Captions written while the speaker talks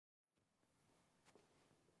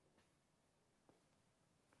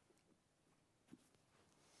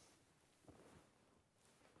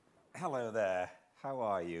Hello there. How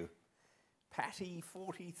are you?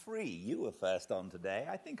 Patty43, you were first on today.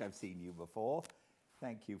 I think I've seen you before.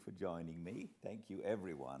 Thank you for joining me. Thank you,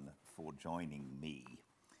 everyone, for joining me.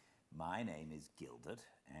 My name is Gildart,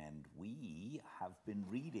 and we have been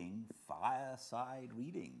reading Fireside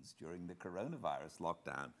Readings during the coronavirus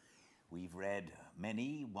lockdown. We've read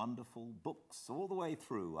many wonderful books all the way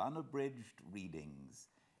through, unabridged readings,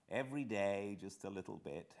 every day just a little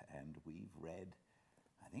bit, and we've read,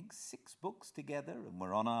 I think, 6 books together, and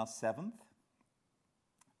we're on our 7th.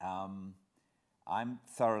 I'm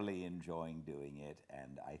thoroughly enjoying doing it,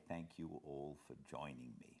 and I thank you all for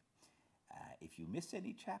joining me. If you miss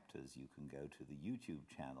any chapters, you can go to the YouTube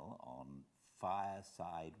channel on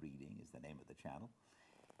Fireside Reading is the name of the channel,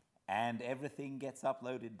 and everything gets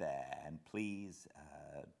uploaded there. And please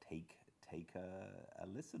take a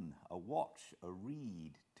listen, a watch, a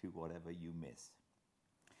read to whatever you miss.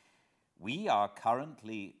 We are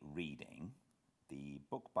currently reading the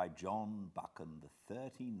book by John Buchan, The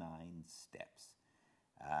 39 Steps.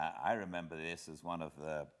 I remember this as one of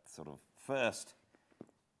the sort of first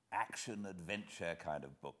action-adventure kind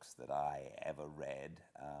of books that I ever read,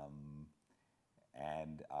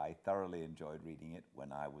 and I thoroughly enjoyed reading it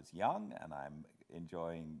when I was young, and I'm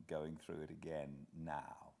enjoying going through it again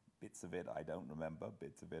now. Bits of it I don't remember,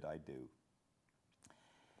 bits of it I do.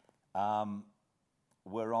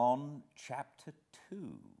 We're on chapter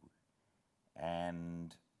 2,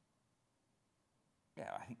 and yeah,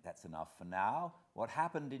 I think that's enough for now. What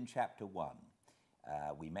happened in chapter 1?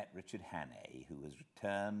 We met Richard Hannay, who has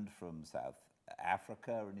returned from South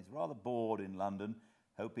Africa and is rather bored in London,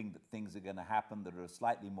 hoping that things are going to happen that are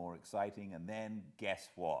slightly more exciting. And then, guess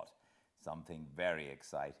what? Something very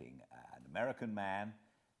exciting. An American man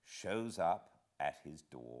shows up at his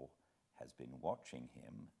door, has been watching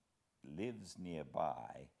him, lives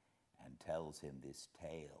nearby, and tells him this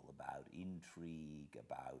tale about intrigue,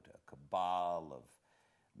 about a cabal of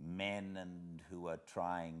men and who are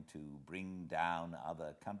trying to bring down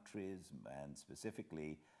other countries, and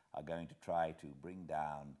specifically are going to try to bring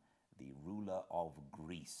down the ruler of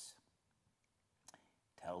Greece.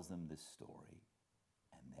 Tells them this story,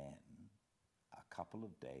 and then a couple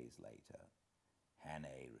of days later,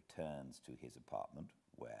 Hannay returns to his apartment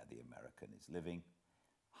where the American is living,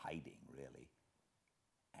 hiding really,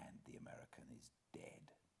 and the American is dead.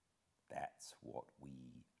 That's what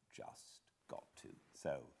we just got to.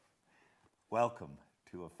 So, welcome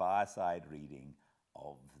to a fireside reading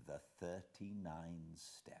of The 39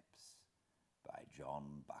 Steps by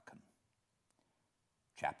John Buchan.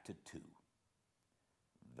 Chapter 2.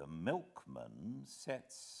 The milkman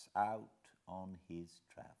sets out on his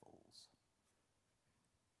travels.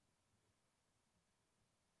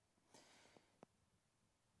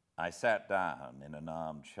 I sat down in an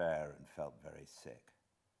armchair and felt very sick.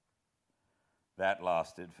 That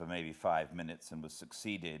lasted for maybe 5 minutes and was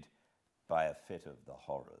succeeded by a fit of the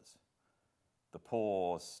horrors. The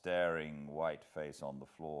poor, staring white face on the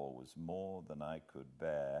floor was more than I could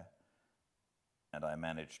bear, and I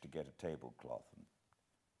managed to get a tablecloth and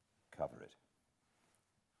cover it.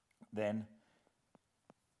 Then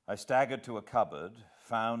I staggered to a cupboard,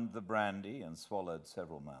 found the brandy, and swallowed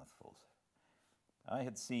several mouthfuls. I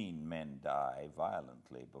had seen men die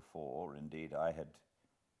violently before. Indeed, I had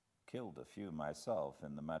killed a few myself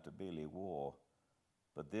in the Matabele War,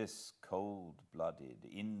 but this cold-blooded,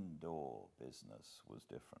 indoor business was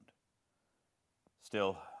different.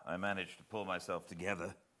 Still, I managed to pull myself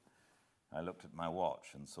together. I looked at my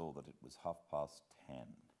watch and saw that it was 10:30.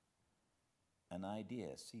 An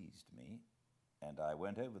idea seized me, and I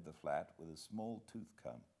went over the flat with a small tooth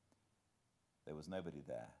comb. There was nobody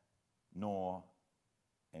there, nor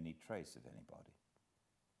any trace of anybody.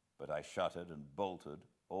 But I shuttered and bolted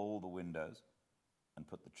all the windows and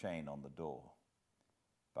put the chain on the door.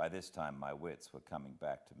 By this time, my wits were coming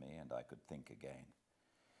back to me, and I could think again.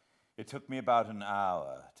 It took me about an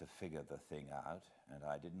hour to figure the thing out, and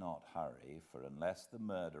I did not hurry, for unless the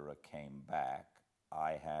murderer came back,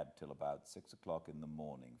 I had till about 6 o'clock in the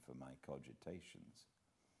morning for my cogitations.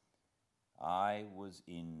 I was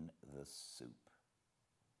in the soup.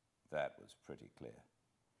 That was pretty clear.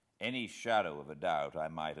 Any shadow of a doubt I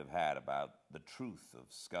might have had about the truth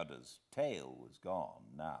of Scudder's tale was gone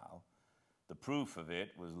now. The proof of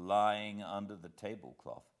it was lying under the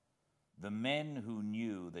tablecloth. The men who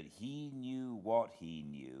knew that he knew what he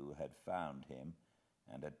knew had found him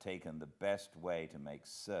and had taken the best way to make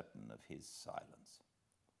certain of his silence.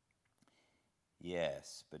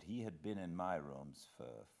 Yes, but he had been in my rooms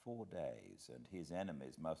for 4 days, and his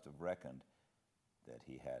enemies must have reckoned that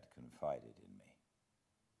he had confided in me.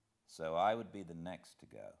 So I would be the next to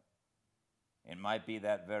go. It might be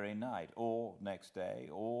that very night, or next day,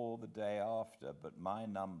 or the day after, but my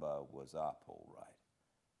number was up all right.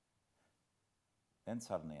 Then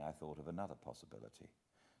suddenly I thought of another possibility.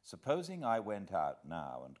 Supposing I went out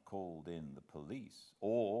now and called in the police,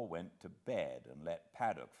 or went to bed and let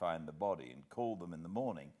Paddock find the body and called them in the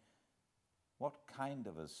morning, what kind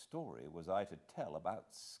of a story was I to tell about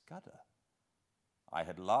Scudder? I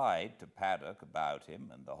had lied to Paddock about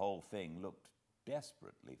him, and the whole thing looked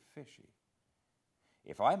desperately fishy.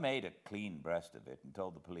 If I made a clean breast of it and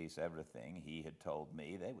told the police everything he had told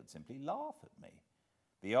me, they would simply laugh at me.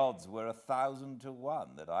 The odds were 1,000 to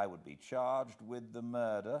 1 that I would be charged with the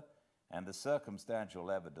murder, and the circumstantial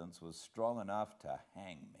evidence was strong enough to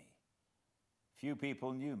hang me. Few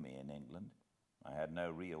people knew me in England. I had no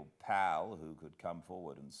real pal who could come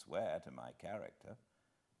forward and swear to my character.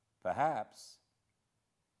 Perhaps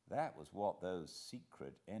that was what those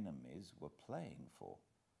secret enemies were playing for.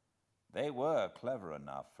 They were clever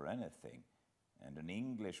enough for anything, and an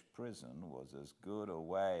English prison was as good a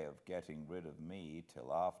way of getting rid of me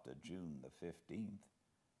till after June the 15th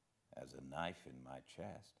as a knife in my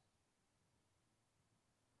chest.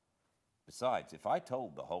 Besides, if I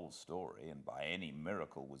told the whole story and by any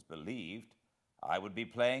miracle was believed, I would be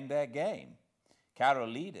playing their game.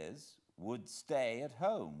 Carolides would stay at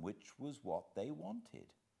home, which was what they wanted.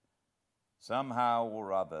 Somehow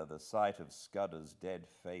or other, the sight of Scudder's dead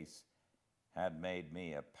face had made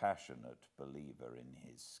me a passionate believer in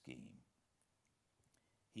his scheme.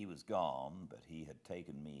 He was gone, but he had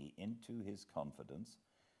taken me into his confidence,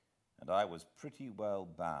 and I was pretty well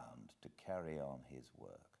bound to carry on his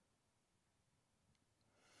work.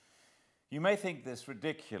 You may think this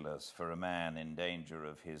ridiculous for a man in danger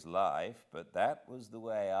of his life, but that was the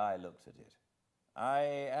way I looked at it. I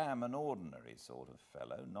am an ordinary sort of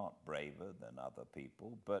fellow, not braver than other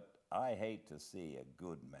people, but I hate to see a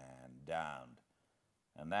good man downed,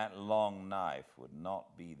 and that long knife would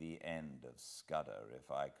not be the end of Scudder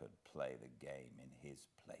if I could play the game in his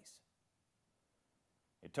place.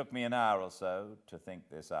 It took me an hour or so to think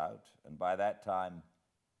this out, and by that time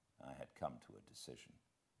I had come to a decision.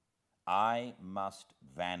 I must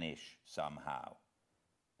vanish somehow,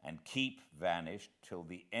 and keep vanished till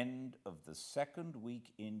the end of the second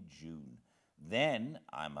week in June. Then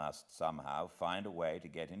I must somehow find a way to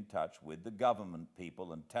get in touch with the government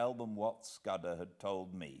people and tell them what Scudder had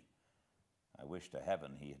told me. I wish to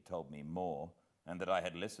heaven he had told me more, and that I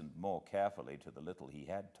had listened more carefully to the little he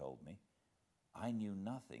had told me. I knew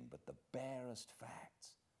nothing but the barest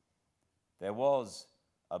facts. There was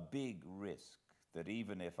a big risk that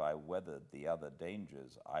even if I weathered the other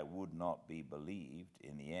dangers, I would not be believed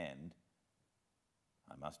in the end.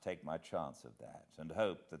 I must take my chance of that and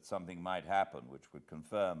hope that something might happen which would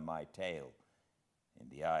confirm my tale in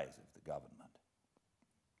the eyes of the government.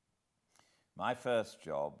 My first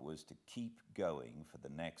job was to keep going for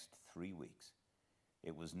the next 3 weeks.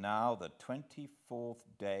 It was now the 24th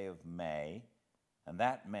day of May, and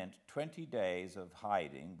that meant 20 days of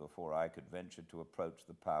hiding before I could venture to approach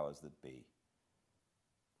the powers that be.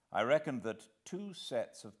 I reckoned that 2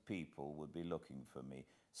 sets of people would be looking for me: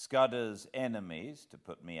 Scudder's enemies, to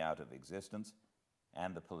put me out of existence,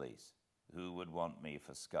 and the police, who would want me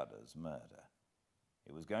for Scudder's murder.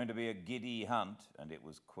 It was going to be a giddy hunt, and it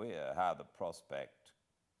was queer how the prospect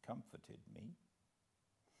comforted me.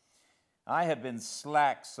 I had been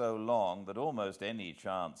slack so long that almost any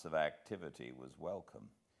chance of activity was welcome.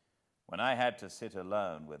 When I had to sit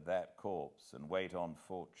alone with that corpse and wait on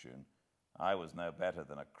fortune, I was no better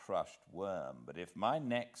than a crushed worm, but if my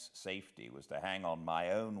neck's safety was to hang on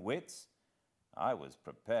my own wits, I was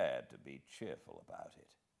prepared to be cheerful about it.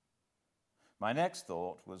 My next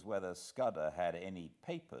thought was whether Scudder had any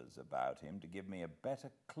papers about him to give me a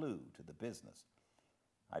better clue to the business.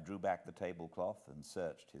 I drew back the tablecloth and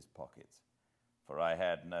searched his pockets, for I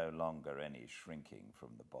had no longer any shrinking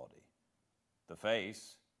from the body. The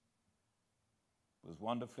face was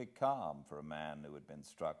wonderfully calm for a man who had been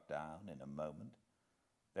struck down in a moment.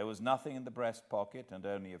 There was nothing in the breast pocket, and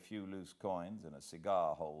only a few loose coins and a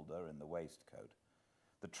cigar holder in the waistcoat.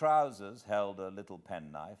 The trousers held a little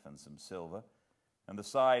penknife and some silver, and the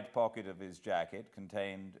side pocket of his jacket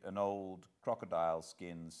contained an old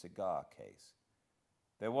crocodile-skin cigar case.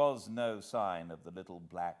 There was no sign of the little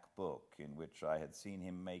black book in which I had seen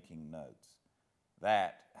him making notes.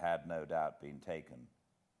 That had no doubt been taken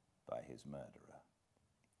by his murderer.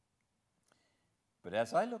 But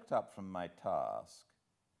as I looked up from my task,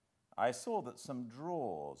 I saw that some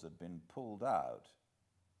drawers had been pulled out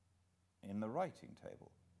in the writing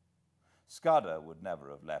table. Scudder would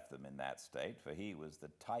never have left them in that state, for he was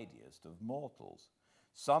the tidiest of mortals.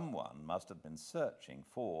 Someone must have been searching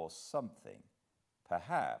for something,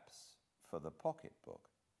 perhaps for the pocketbook.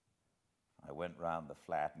 I went round the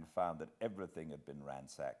flat and found that everything had been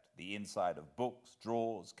ransacked. The inside of books,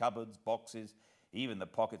 drawers, cupboards, boxes, even the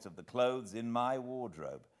pockets of the clothes in my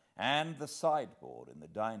wardrobe, and the sideboard in the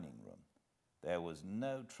dining room. There was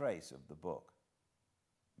no trace of the book.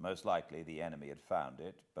 Most likely the enemy had found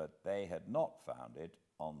it, but they had not found it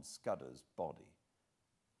on Scudder's body.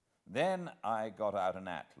 Then I got out an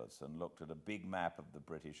atlas and looked at a big map of the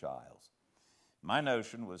British Isles. My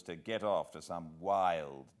notion was to get off to some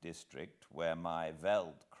wild district where my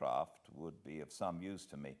veldcraft would be of some use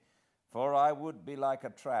to me, for I would be like a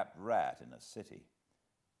trapped rat in a city.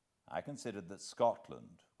 I considered that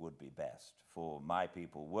Scotland would be best, for my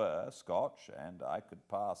people were Scotch, and I could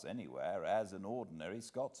pass anywhere as an ordinary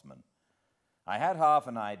Scotsman. I had half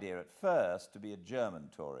an idea at first to be a German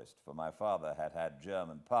tourist, for my father had had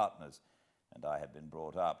German partners, and I had been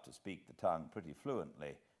brought up to speak the tongue pretty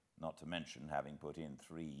fluently, not to mention having put in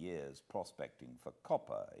 3 years prospecting for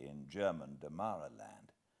copper in German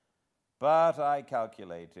Damaraland. But I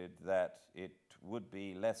calculated that it would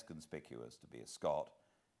be less conspicuous to be a Scot,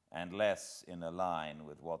 and less in a line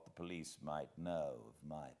with what the police might know of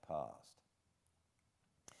my past.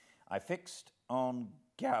 I fixed on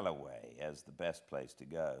Galloway as the best place to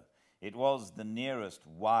go. It was the nearest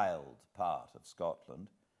wild part of Scotland,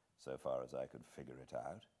 so far as I could figure it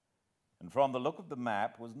out, and from the look of the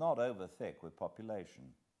map was not over thick with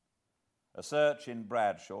population. A search in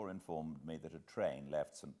Bradshaw informed me that a train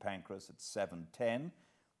left St Pancras at 7:10,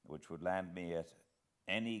 which would land me at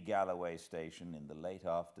any Galloway station in the late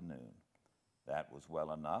afternoon. That was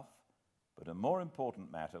well enough, but a more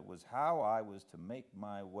important matter was how I was to make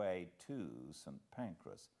my way to St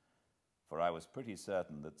Pancras, for I was pretty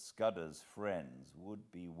certain that Scudder's friends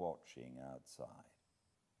would be watching outside.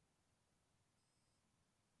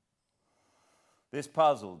 This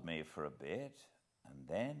puzzled me for a bit, and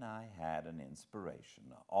then I had an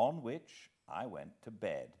inspiration, on which I went to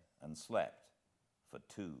bed and slept for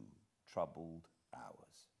 2 troubled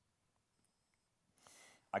hours.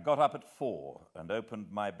 I got up at 4 and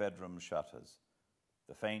opened my bedroom shutters.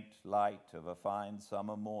 The faint light of a fine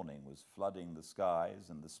summer morning was flooding the skies,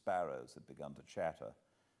 and the sparrows had begun to chatter.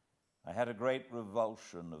 I had a great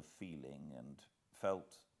revulsion of feeling and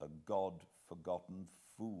felt a God-forgotten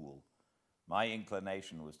fool. My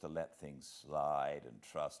inclination was to let things slide and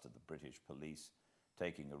trust to the British police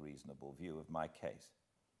taking a reasonable view of my case.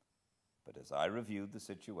 But as I reviewed the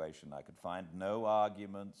situation, I could find no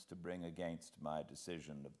arguments to bring against my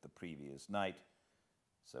decision of the previous night,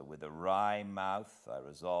 so with a wry mouth I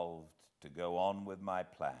resolved to go on with my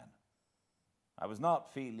plan. I was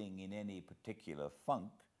not feeling in any particular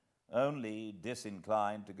funk, only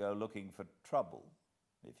disinclined to go looking for trouble,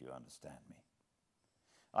 if you understand me.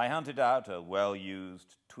 I hunted out a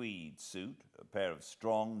well-used tweed suit, a pair of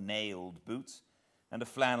strong nailed boots, and a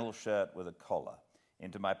flannel shirt with a collar.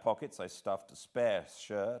 Into my pockets I stuffed a spare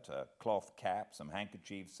shirt, a cloth cap, some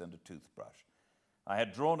handkerchiefs, and a toothbrush. I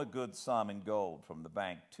had drawn a good sum in gold from the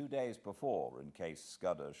bank 2 days before in case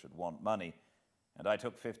Scudder should want money, and I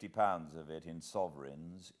took £50 of it in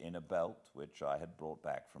sovereigns in a belt which I had brought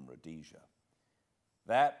back from Rhodesia.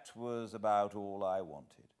 That was about all I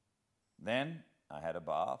wanted. Then I had a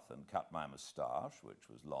bath and cut my moustache, which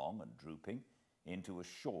was long and drooping, into a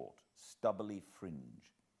short, stubbly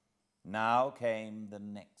fringe. Now came the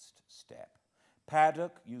next step.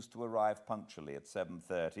 Paddock used to arrive punctually at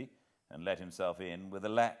 7:30 and let himself in with a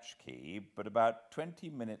latchkey, but about 20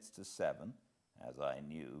 minutes to 7, as I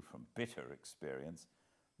knew from bitter experience,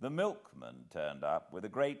 the milkman turned up with a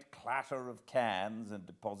great clatter of cans and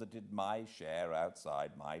deposited my share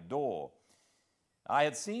outside my door. I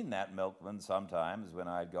had seen that milkman sometimes when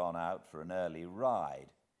I had gone out for an early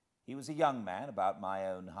ride. He was a young man about my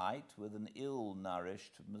own height with an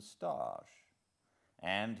ill-nourished moustache,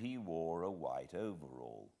 and he wore a white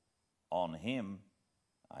overall. On him,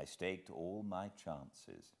 I staked all my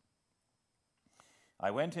chances.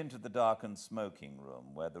 I went into the darkened smoking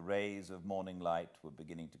room where the rays of morning light were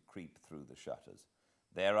beginning to creep through the shutters.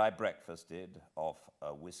 There I breakfasted off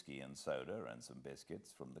a whiskey and soda and some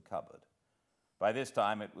biscuits from the cupboard. By this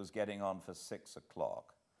time it was getting on for 6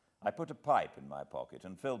 o'clock. I put a pipe in my pocket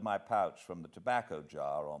and filled my pouch from the tobacco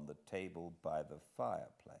jar on the table by the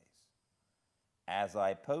fireplace. As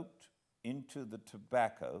I poked into the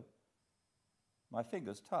tobacco, my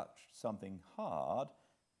fingers touched something hard,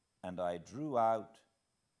 and I drew out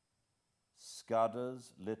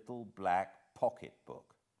Scudder's little black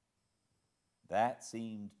pocketbook. That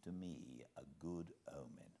seemed to me a good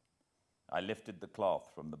omen. I lifted the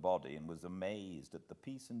cloth from the body and was amazed at the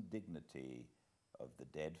peace and dignity of the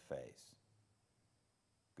dead face.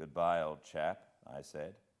 "Goodbye, old chap," I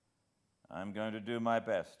said. "I'm going to do my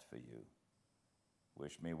best for you.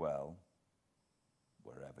 Wish me well,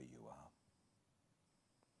 wherever you are."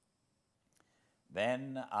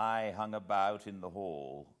 Then I hung about in the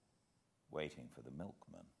hall, waiting for the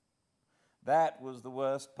milkman. That was the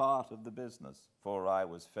worst part of the business, for I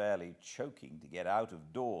was fairly choking to get out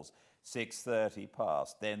of doors. 6:30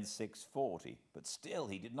 passed, then 6:40, but still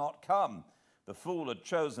he did not come. The fool had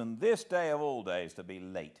chosen this day of all days to be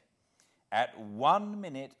late. At 1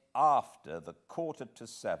 minute after the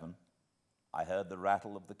 6:45, I heard the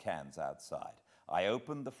rattle of the cans outside. I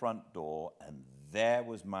opened the front door, and there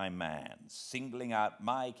was my man, singling out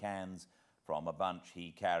my cans from a bunch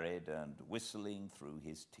he carried and whistling through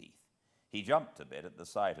his teeth. He jumped a bit at the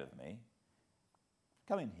sight of me.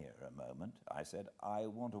 "Come in here a moment," I said. "I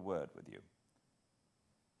want a word with you."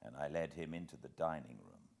 And I led him into the dining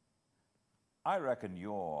room. "I reckon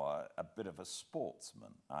you're a bit of a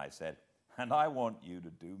sportsman," I said, "and I want you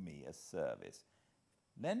to do me a service.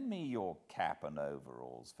 Lend me your cap and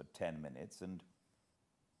overalls for 10 minutes, and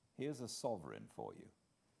here's a sovereign for you."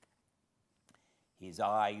 His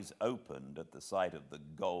eyes opened at the sight of the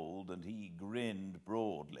gold, and he grinned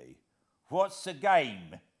broadly. "What's the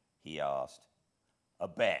game?" he asked. "A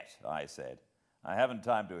bet," I said. "I haven't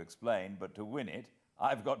time to explain, but to win it,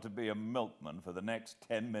 I've got to be a milkman for the next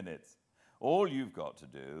 10 minutes. All you've got to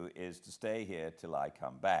do is to stay here till I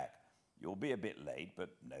come back. You'll be a bit late,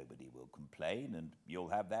 but nobody will complain, and you'll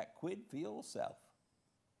have that quid for yourself."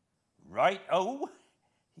 "Right-o,"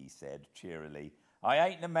 he said cheerily. "I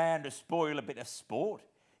ain't the man to spoil a bit of sport.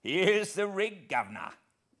 Here's the rig, governor."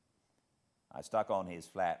 I stuck on his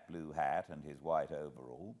flat blue hat and his white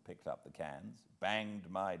overall, picked up the cans, banged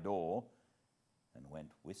my door, and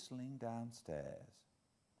went whistling downstairs.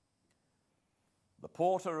 The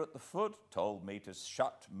porter at the foot told me to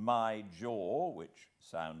shut my jaw, which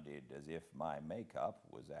sounded as if my makeup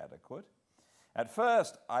was adequate. At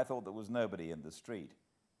first, I thought there was nobody in the street.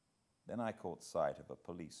 Then I caught sight of a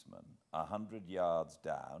policeman 100 yards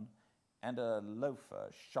down and a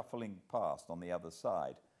loafer shuffling past on the other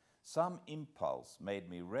side. Some impulse made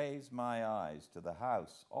me raise my eyes to the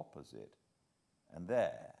house opposite, and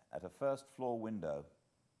there, at a first-floor window,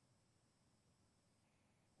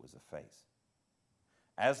 was a face.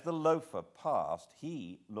 As the loafer passed,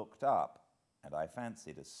 he looked up, and I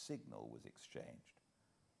fancied a signal was exchanged.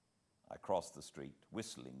 I crossed the street,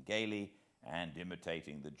 whistling gaily and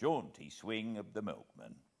imitating the jaunty swing of the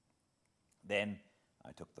milkman. Then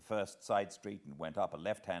I took the first side street and went up a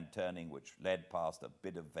left-hand turning which led past a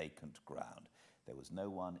bit of vacant ground. There was no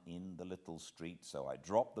one in the little street, so I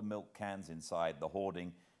dropped the milk cans inside the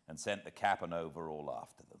hoarding and sent the cap and overall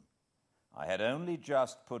after them. I had only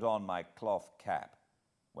just put on my cloth cap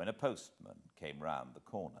when a postman came round the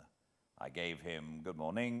corner. I gave him good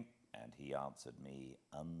morning, and he answered me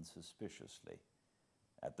unsuspiciously.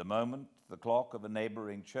 At the moment, the clock of a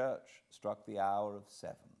neighboring church struck the hour of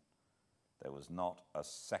 7. There was not a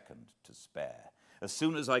second to spare. As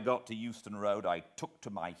soon as I got to Euston Road, I took to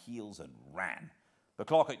my heels and ran. The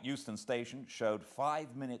clock at Euston Station showed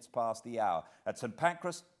 5 minutes past the hour. At St.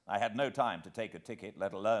 Pancras, I had no time to take a ticket,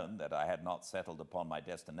 let alone that I had not settled upon my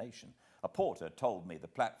destination. A porter told me the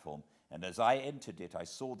platform, and as I entered it, I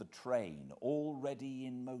saw the train already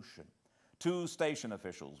in motion. 2 station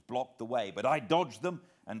officials blocked the way, but I dodged them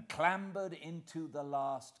and clambered into the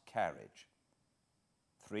last carriage.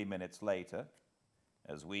 3 minutes later,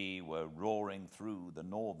 as we were roaring through the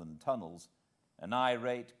northern tunnels, an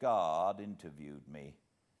irate guard interviewed me.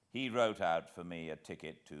 He wrote out for me a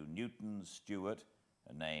ticket to Newton Stewart,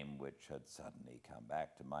 a name which had suddenly come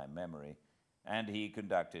back to my memory, and he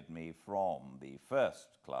conducted me from the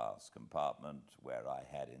first-class compartment where I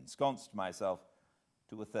had ensconced myself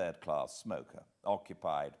to a third-class smoker,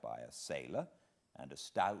 occupied by a sailor and a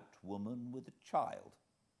stout woman with a child.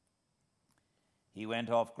 He went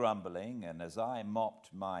off grumbling, and as I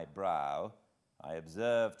mopped my brow, I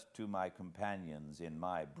observed to my companions in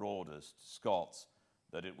my broadest Scots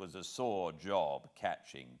that it was a sore job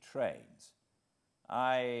catching trains.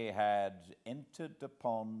 I had entered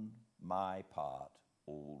upon my part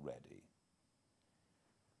already.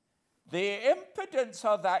 "The impudence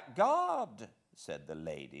of that guard," said the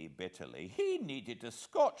lady bitterly. "He needed a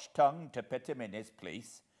Scotch tongue to put him in his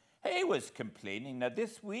place. He was complaining that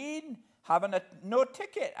this wean having no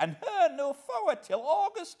ticket and her no forward till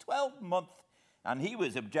August 12th, and he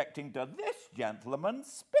was objecting to this gentleman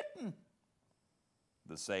spitting."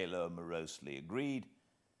 The sailor morosely agreed,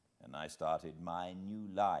 and I started my new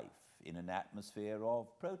life in an atmosphere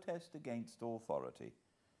of protest against authority.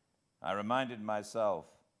 I reminded myself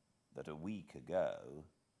that a week ago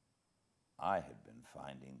I had been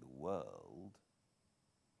finding the world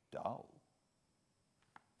dull.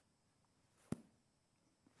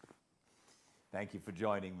 Thank you for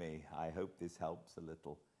joining me. I hope this helps a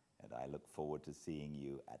little, and I look forward to seeing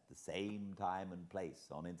you at the same time and place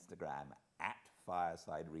on Instagram at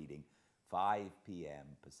Fireside Reading, 5 p.m.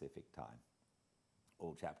 Pacific time.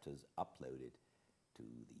 All chapters uploaded to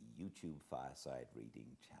the YouTube Fireside Reading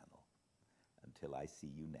channel. Until I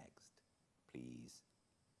see you next, please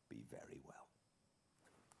be very well.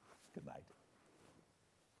 Good night.